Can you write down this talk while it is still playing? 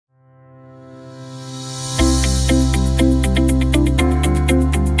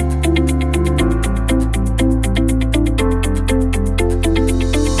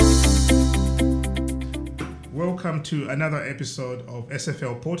to another episode of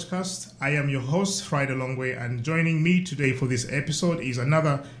SFL Podcast. I am your host, Friday Longway, and joining me today for this episode is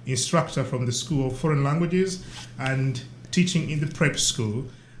another instructor from the School of Foreign Languages and teaching in the prep school,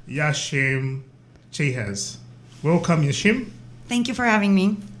 Yesim Cehiz. Welcome, Yesim. Thank you for having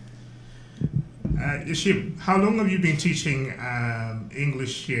me. Yesim, how long have you been teaching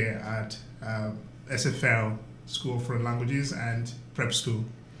English here at SFL, School of Foreign Languages and prep school?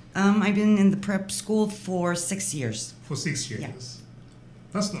 I've been in the prep school for 6 years. For 6 years? Yeah.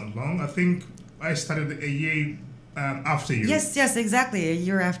 That's not long. I think I started a year after you. Yes, exactly. A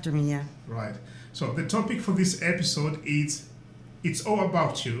year after me, yeah. Right. So the topic for this episode is It's All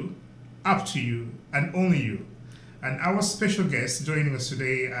About You, Up to You, and Only You. And our special guest joining us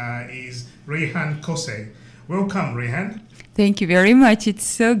today is Reyhan Kose. Welcome, Reyhan. Thank you very much. It's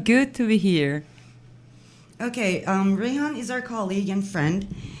so good to be here. Okay, Reyhan is our colleague and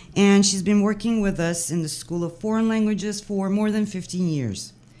friend, and she's been working with us in the School of Foreign Languages for more than 15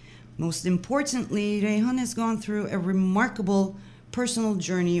 years. Most importantly, Reyhan has gone through a remarkable personal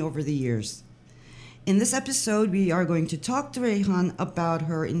journey over the years. In this episode, we are going to talk to Reyhan about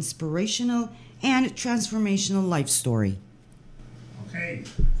her inspirational and transformational life story. Okay,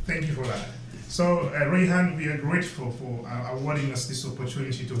 thank you for that. So, Reyhan, we are grateful for awarding us this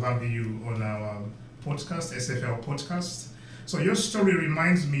opportunity to have you on our podcast, SFL Podcast. So your story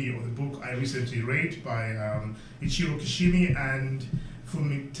reminds me of the book I recently read by Ichiro Kishimi and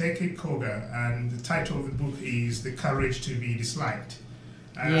Fumitake Koga, and the title of the book is The Courage to be Disliked.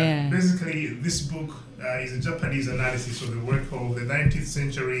 Basically, this book is a Japanese analysis of the work of the 19th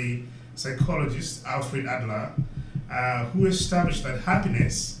century psychologist Alfred Adler, who established that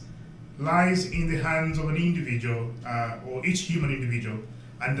happiness lies in the hands of an individual or each human individual,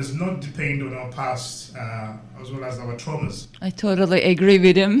 and does not depend on our past as well as our traumas. I totally agree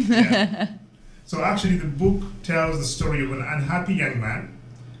with him. Yeah. So actually the book tells the story of an unhappy young man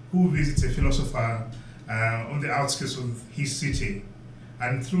who visits a philosopher on the outskirts of his city.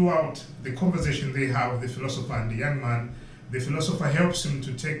 And throughout the conversation they have with the philosopher and the young man, the philosopher helps him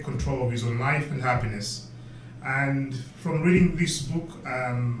to take control of his own life and happiness. And from reading this book,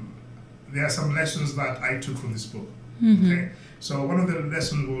 there are some lessons that I took from this book. Mm-hmm. Okay. So one of the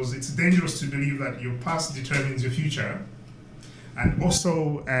lessons was it's dangerous to believe that your past determines your future. And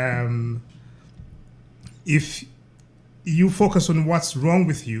also, if you focus on what's wrong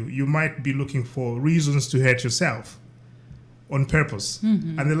with you, you might be looking for reasons to hurt yourself on purpose.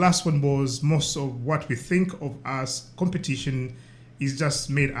 Mm-hmm. And the last one was most of what we think of as competition is just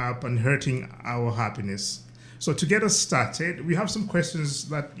made up and hurting our happiness. So to get us started, we have some questions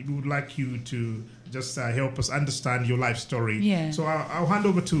that we would like you to just help us understand your life story. Yeah. So I'll hand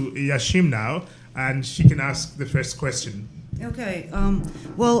over to Yesim now, and she can ask the first question. Okay,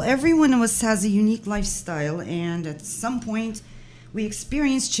 well, every one of us has a unique lifestyle, and at some point we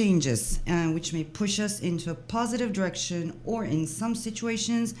experience changes which may push us into a positive direction, or in some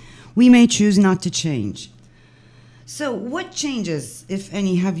situations we may choose not to change. So what changes, if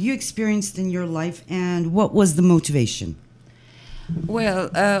any, have you experienced in your life, and what was the motivation? Well,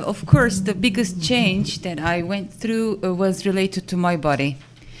 of course, the biggest change that I went through was related to my body.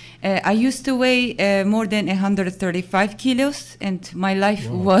 I used to weigh more than 135 kilos, and my life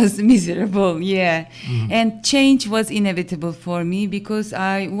was miserable, And change was inevitable for me because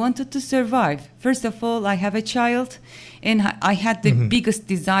I wanted to survive. First of all, I have a child, and I had the biggest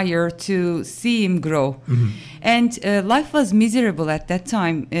desire to see him grow. And life was miserable at that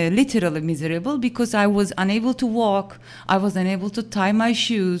time, literally miserable, because I was unable to walk, I was unable to tie my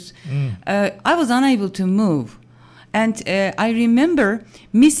shoes, I was unable to move. And I remember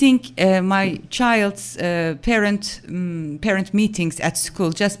missing my child's parent meetings at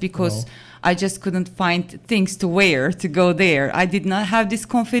school just because I just couldn't find things to wear to go there. I did not have this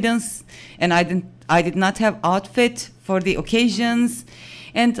confidence, and I did not have outfit for the occasions,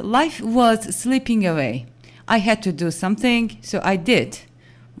 and life was slipping away. I had to do something, so I did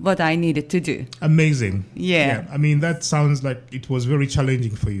what I needed to do. Amazing. Yeah. I mean, that sounds like it was very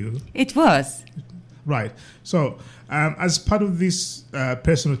challenging for you. It was. Right. So, as part of this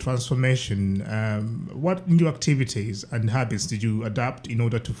personal transformation, what new activities and habits did you adapt in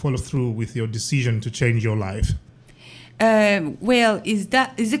order to follow through with your decision to change your life? Well,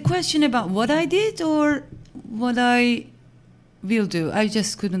 is a question about what I did or what I will do? I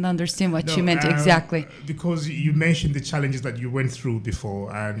just couldn't understand what you meant exactly. Because you mentioned the challenges that you went through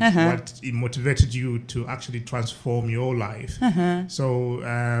before and what it motivated you to actually transform your life. So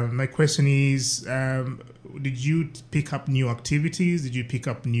my question is, did you pick up new activities? Did you pick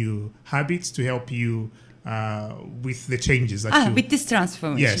up new habits to help you with the changes that you... With this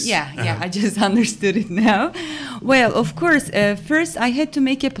transformation. Yes. Yeah, I just understood it now. Well, of course, first I had to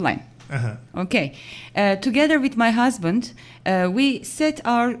make a plan. Okay. Together with my husband, we set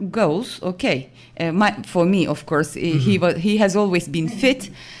our goals. Okay. For me, of course, he has always been fit.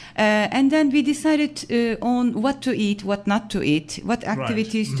 And then we decided on what to eat, what not to eat, what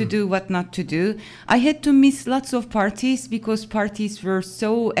activities to do, what not to do. I had to miss lots of parties because parties were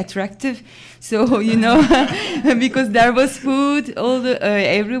so attractive. So, because there was food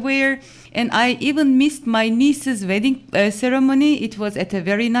everywhere. And I even missed my niece's wedding ceremony. It was at a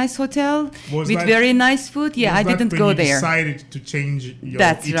very nice hotel with very nice food. Yeah, I didn't go there. Decided to change your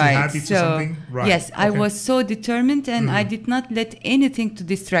eating right. habits or something? Right. Yes, okay. I was so determined, and I did not let anything to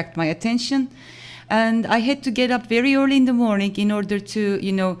distract my attention. And I had to get up very early in the morning in order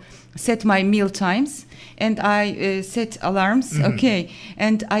to, set my meal times. And I set alarms, okay.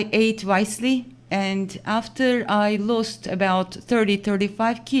 And I ate wisely. And after I lost about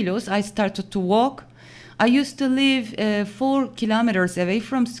 35 kilos, I started to walk. I used to live 4 kilometers away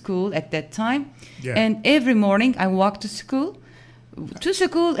from school at that time. Yeah. And every morning I walked to school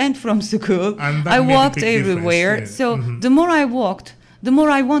and from school. And I walked everywhere. Yeah. So the more I walked, the more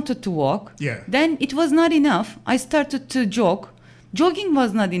I wanted to walk. Yeah. Then it was not enough. I started to jog. Jogging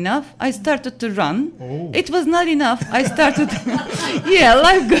was not enough. I started to run. Oh. It was not enough. I started.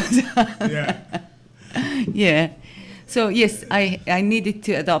 Life goes on. Yeah. Yeah. So yes, I needed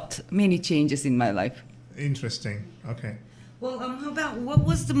to adopt many changes in my life. Interesting. Okay. Well, how about what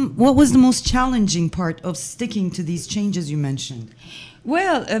was the most challenging part of sticking to these changes you mentioned?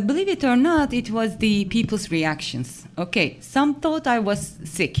 Well, believe it or not, it was the people's reactions. Okay, some thought I was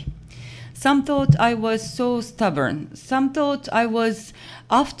sick. Some thought I was so stubborn. Some thought I was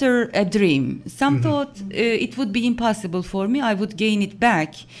after a dream. Some thought it would be impossible for me. I would gain it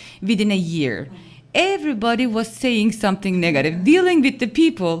back within a year. Everybody was saying something negative. Dealing with the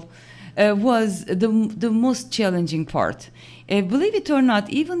people was the most challenging part. Believe it or not,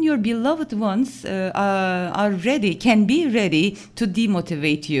 even your beloved ones can be ready to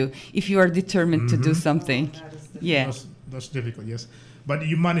demotivate you if you are determined to do something. Yeah. That's difficult, yes. But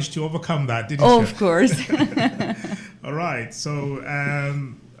you managed to overcome that, didn't you? Of course. All right. So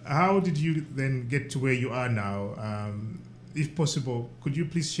how did you then get to where you are now? If possible, could you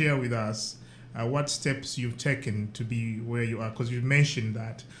please share with us what steps you've taken to be where you are? Because you mentioned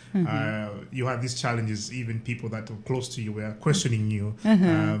that you had these challenges, even people that were close to you were questioning you.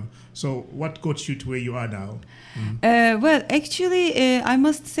 So what got you to where you are now? Well, actually, I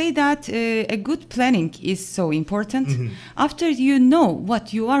must say that a good planning is so important. After you know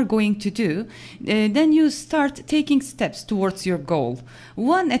what you are going to do, then you start taking steps towards your goal,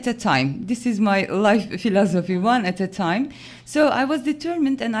 one at a time. This is my life philosophy, one at a time. So I was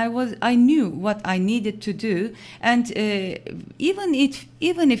determined, and I knew what I needed to do, and even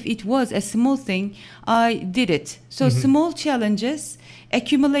if it was a small thing, I did it. So small challenges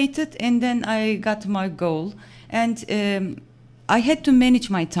accumulated, and then I got my goal. And I had to manage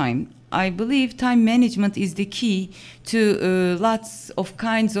my time. I believe time management is the key to lots of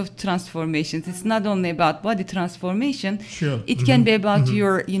kinds of transformations. It's not only about body transformation. Sure. It can be about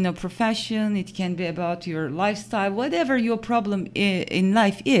your profession. It can be about your lifestyle. Whatever your problem in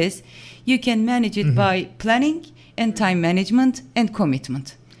life is, you can manage it by planning and time management and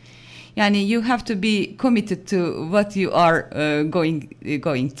commitment. Yani you have to be committed to what you are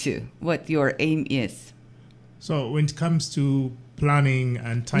going to, what your aim is. So when it comes to planning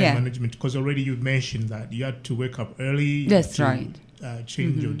and time management, because already you mentioned that you had to wake up early. That's right.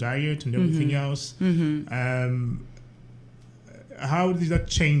 Change your diet and everything else. How did that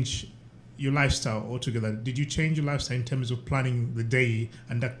change your lifestyle altogether? Did you change your lifestyle in terms of planning the day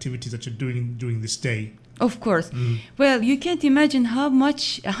and activities that you're doing during this day? Of course. Well, you can't imagine how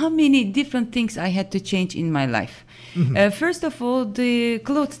many different things I had to change in my life. First of all, the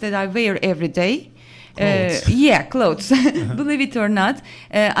clothes that I wear every day. Clothes. Believe it or not,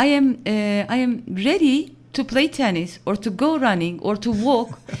 I am ready to play tennis or to go running or to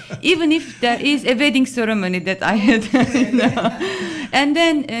walk, even if there is a wedding ceremony that I had. And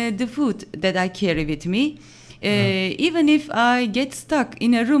then the food that I carry with me. Even if I get stuck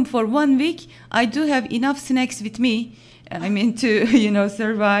in a room for 1 week, I do have enough snacks with me. I mean to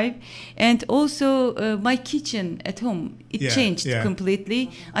survive. And also my kitchen at home, it changed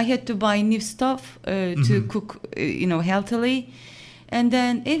completely. I had to buy new stuff to cook healthily. And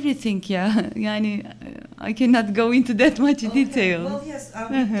then everything, I cannot go into that much detail. Well, yes,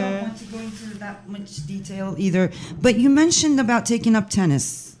 we don't want to go into that much detail either. But you mentioned about taking up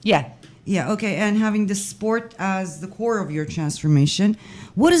tennis. Yeah, okay, and having the sport as the core of your transformation.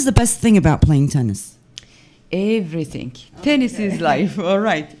 What is the best thing about playing tennis? everything. Tennis is life, all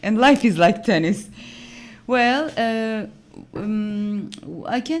right. And life is like tennis. Well,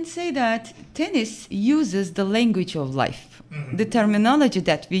 I can say that tennis uses the language of life. Mhm. The terminology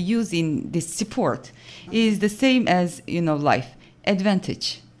that we use in this sport is the same as, life.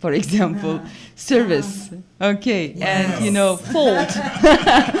 Advantage, for example, service, okay, and, fault,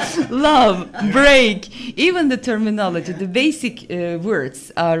 love, break. Even the terminology, the basic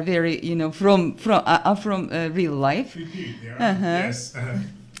words are very, from real life. Yes.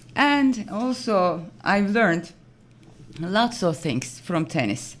 And also, I've learned lots of things from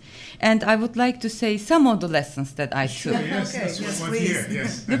tennis. And I would like to say some of the lessons that I Sure, took. yes, Okay, that's what yes, I want to hear. please.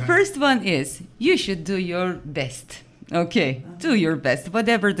 Yes. The first one is you should do your best. Okay, do your best.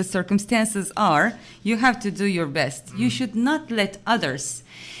 Whatever the circumstances are, you have to do your best. You should not let others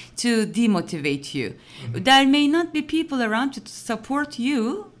to demotivate you. There may not be people around to support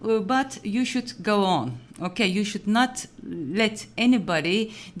you, but you should go on. Okay, you should not let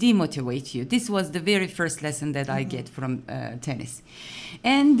anybody demotivate you. This was the very first lesson that I get from tennis.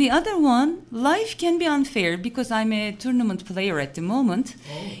 And the other one, life can be unfair because I'm a tournament player at the moment.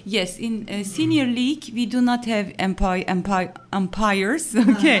 Yes, in senior league, we do not have umpires.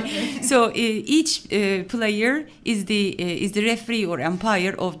 Okay, so each player is the referee or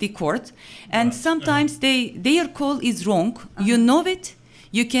umpire of the court, and sometimes their call is wrong. You know it.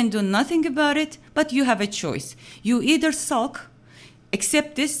 You can do nothing about it, but you have a choice. You either sulk,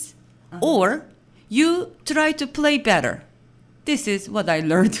 accept this, or you try to play better. This is what I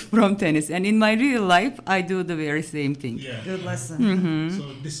learned from tennis. And in my real life, I do the very same thing. Yeah. Good lesson. Mm-hmm.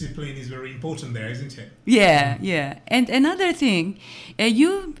 So discipline is very important there, isn't it? Yeah. And another thing,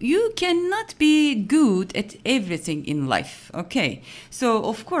 you cannot be good at everything in life, okay? So,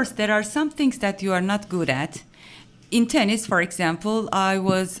 of course, there are some things that you are not good at. In tennis, for example, I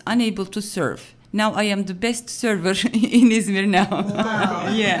was unable to serve. Now I am the best server in Izmir now. Wow.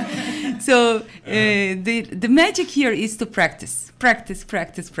 Yeah. So the magic here is to practice. Practice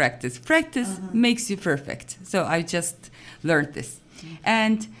makes you perfect. So I just learned this.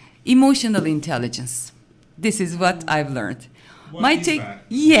 And emotional intelligence. This is what I've learned. What is that?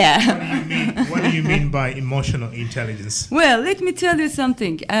 Yeah. What do you mean by emotional intelligence? Well, let me tell you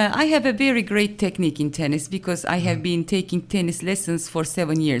something. I have a very great technique in tennis because I have been taking tennis lessons for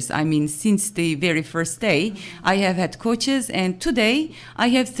 7 years. I mean, since the very first day, I have had coaches, and today I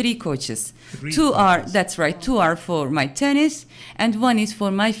have 3 coaches. Two are for my tennis, and one is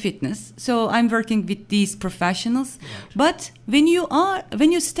for my fitness. So I'm working with these professionals. But when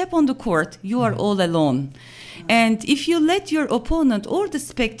you step on the court, you are all alone. And if you let your opponent or the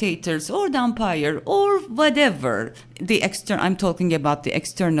spectators or the umpire or whatever, I'm talking about the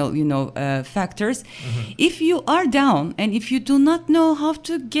external, factors. If you are down and if you do not know how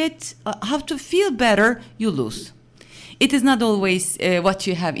to feel better, you lose. It is not always what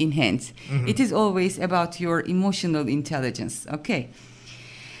you have in hand. It is always about your emotional intelligence. Okay.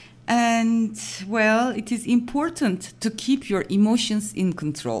 And well, it is important to keep your emotions in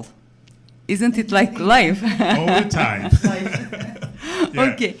control. Isn't it like life? All the time.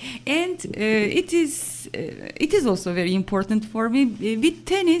 Yeah. Okay, and it is also very important for me. With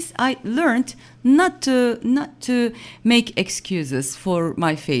tennis, I learned not to make excuses for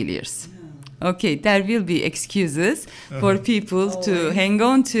my failures. Okay, there will be excuses for people to hang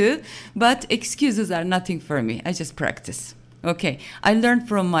on to, but excuses are nothing for me. I just practice. Okay, I learned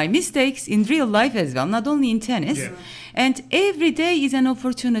from my mistakes in real life as well, not only in tennis. Yeah. And every day is an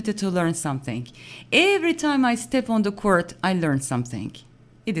opportunity to learn something. Every time I step on the court, I learn something.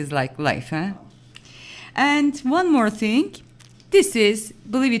 It is like life, huh? And one more thing. This is,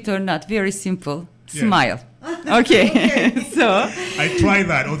 believe it or not, very simple. Yeah. Smile. Okay. So. I try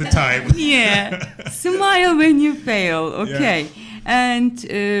that all the time. Yeah. Smile when you fail. Okay. Yeah.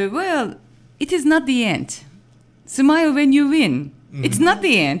 And, well, it is not the end. Smile when you win. It's not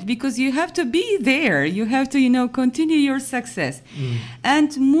the end because you have to be there. You have to, continue your success.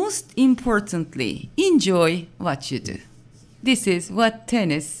 And most importantly, enjoy what you do. This is what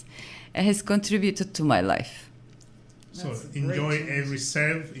tennis has contributed to my life. So enjoy every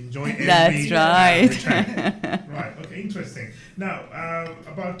serve, enjoy every That's right. return. Right, okay, interesting. Now,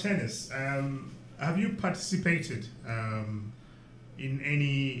 about tennis, have you participated in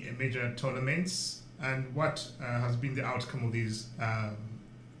any major tournaments? And what has been the outcome of these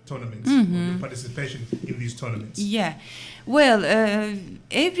tournaments, or your participation in these tournaments? Yeah. Well,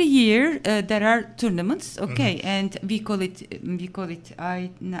 every year there are tournaments, okay, and we call it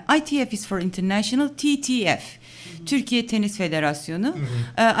ITF is for international, TTF, Türkiye Tenis Federasyonu.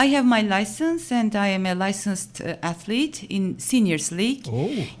 I have my license and I am a licensed athlete in seniors league. Oh.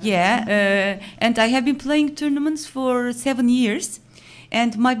 Yeah, and I have been playing tournaments for 7 years.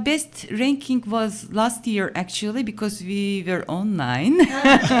 And my best ranking was last year, actually, because we were online.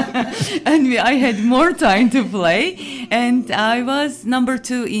 And I had more time to play. And I was number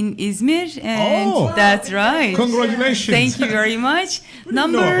 2 in Izmir. And that's right. Congratulations. Thank you very much. Know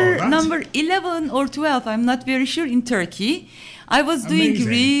about that. Number 11 or 12, I'm not very sure, in Turkey. I was doing Amazing.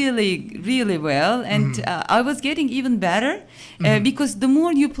 really, really well, and I was getting even better because the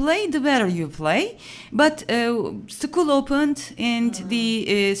more you play, the better you play. But school opened, and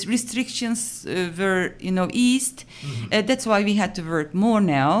the restrictions were, eased. That's why we had to work more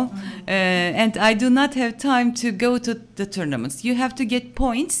now, and I do not have time to go to the tournaments. You have to get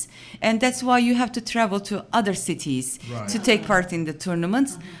points, and that's why you have to travel to other cities to take part in the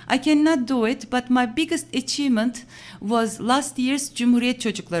tournaments. I cannot do it, but my biggest achievement was last year's Cumhuriyet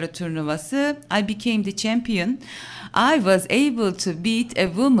Çocukları turnuvası. I became the champion. I was able to beat a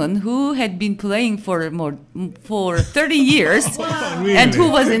woman who had been playing for 30 years Really? and who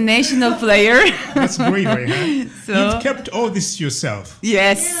was a national player. That's great, Reyhan. So- You've kept all this yourself.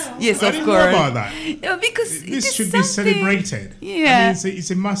 Yes, I of didn't course. know about that. Yeah, because This it is should be something- celebrated. Yeah. I mean,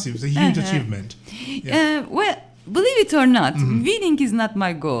 it's a massive, it's a huge achievement. Yeah. Well, believe it or not, winning is not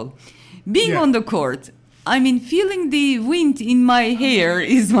my goal. Being Yeah. on the court, I mean, feeling the wind in my hair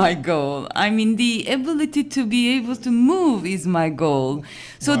is my goal. I mean, the ability to be able to move is my goal.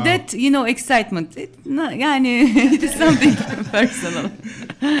 So Wow. that, excitement, it is something personal.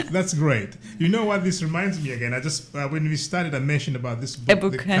 That's great. You know what this reminds me again? I just when we started, I mentioned about this book,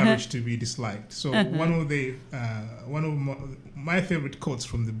 book, The Courage to Be Disliked. So one of my favorite quotes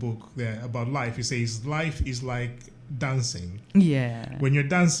from the book there about life, he says, "Life is like dancing. Yeah, When you're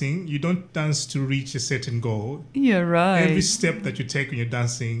dancing, you don't dance to reach a certain goal. you're right. Every step that you take when you're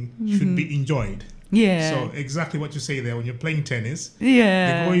dancing should be enjoyed." Yeah. So exactly what you say there, when you're playing tennis,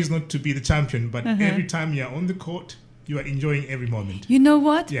 Yeah. the goal is not to be the champion, but every time you're on the court, you are enjoying every moment. You know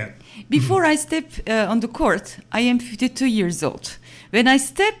what? Yeah. Before I step on the court, I am 52 years old. When I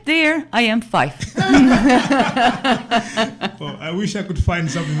step there, I am 5. Well, I wish I could find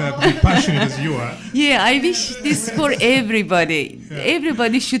something that would be passionate as you are. Yeah, I wish this for everybody. Yeah.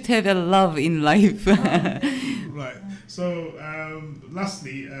 Everybody should have a love in life. Right. So,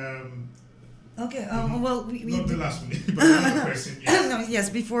 lastly, Okay, well, we not the last one, but another question. Yeah. no, yes,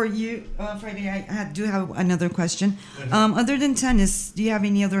 before you, Friday, I do have another question. Other than tennis, do you have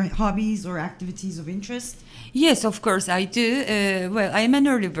any other hobbies or activities of interest? Yes, of course I do. Well, I am an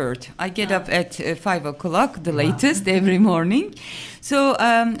early bird. I get up at 5 o'clock, the latest, every morning. So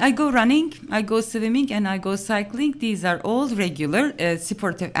I go running, I go swimming, and I go cycling. These are all regular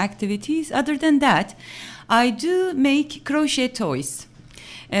sportive activities. Other than that, I do make crochet toys.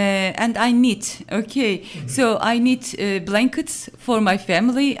 And I knit, okay. So I knit blankets for my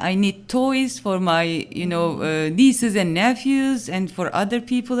family. I knit toys for my, nieces and nephews, and for other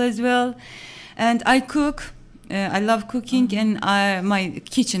people as well. And I cook. I love cooking, and my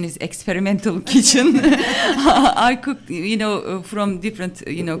kitchen is experimental kitchen. I cook, from different,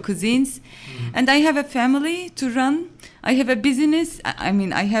 cuisines. And I have a family to run. I have a business.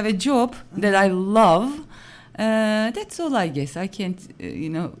 I have a job that I love. That's all, I guess. I can't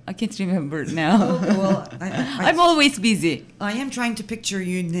remember now. Okay, well, I'm always busy. I am trying to picture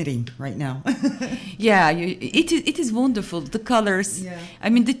you knitting right now. Yeah, it is wonderful. The colors. Yeah.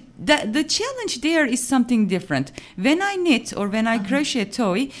 The challenge there is something different. When I knit or when I crochet a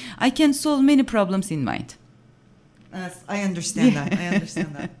toy, I can solve many problems in mind. I understand that. I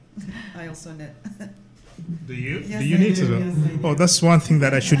understand that. I also knit. Do you? Yes, do you I need do. to? Yes, I do. Oh, that's one thing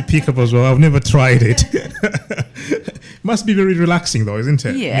that I should pick up as well. I've never tried it. Must be very relaxing, though, isn't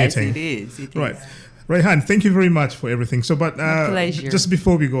it? Yes, Knitting. it is. It Right. is. Reyhan, thank you very much for everything. So, but My pleasure. just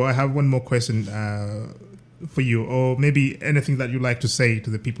before we go, I have one more question for you, or maybe anything that you'd like to say to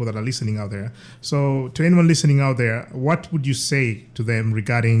the people that are listening out there. So, to anyone listening out there, what would you say to them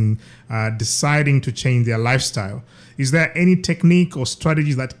regarding deciding to change their lifestyle? Is there any technique or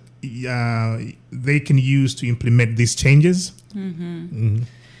strategies that they can use to implement these changes?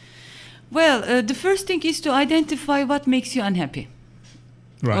 Well, the first thing is to identify what makes you unhappy.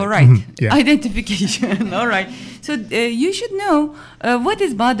 Right. All right. Yeah. Identification. All right. So you should know what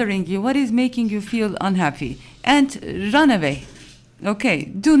is bothering you, what is making you feel unhappy, and run away. Okay,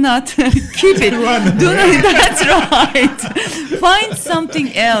 do not keep it. Do not, that's right. Find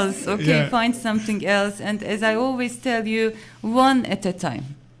something else. Okay, find something else. And as I always tell you, one at a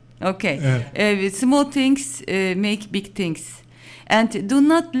time. Okay, small things make big things. And do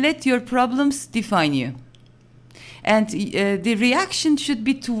not let your problems define you. And the reaction should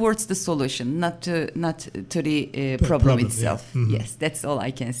be towards the solution, not to the problem itself. Yeah. Mm-hmm. Yes, that's all I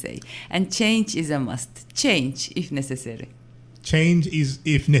can say. And change is a must. Change if necessary. Change is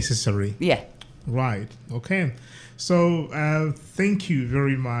if necessary. Yeah. Right. Okay. So thank you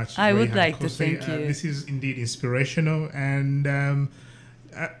very much. I would Reyhan like to Kose. thank you. This is indeed inspirational, and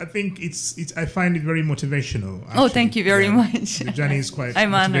I think I find it very motivational. Actually. Oh, thank you very much. The journey is quite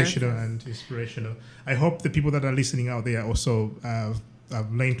I'm motivational honored. and inspirational. I hope the people that are listening out there also have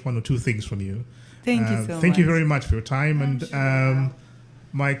learned one or two things from you. Thank you so much. Thank you very much for your time. And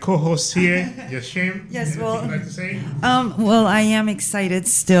my co-host here, Yesim. Yes, well, anything you'd like to say? Well, I am excited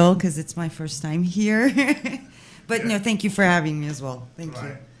still because it's my first time here. But no, thank you for having me as well. Thank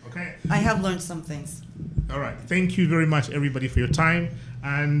you. Okay. I have learned some things. All right. Thank you very much, everybody, for your time.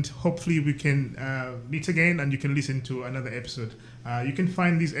 And hopefully we can meet again and you can listen to another episode. You can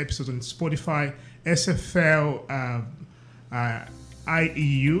find these episodes on Spotify,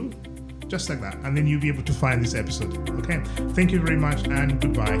 SFL-IUE, just like that. And then you'll be able to find this episode. Okay. Thank you very much and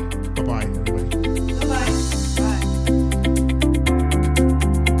goodbye. Bye-bye.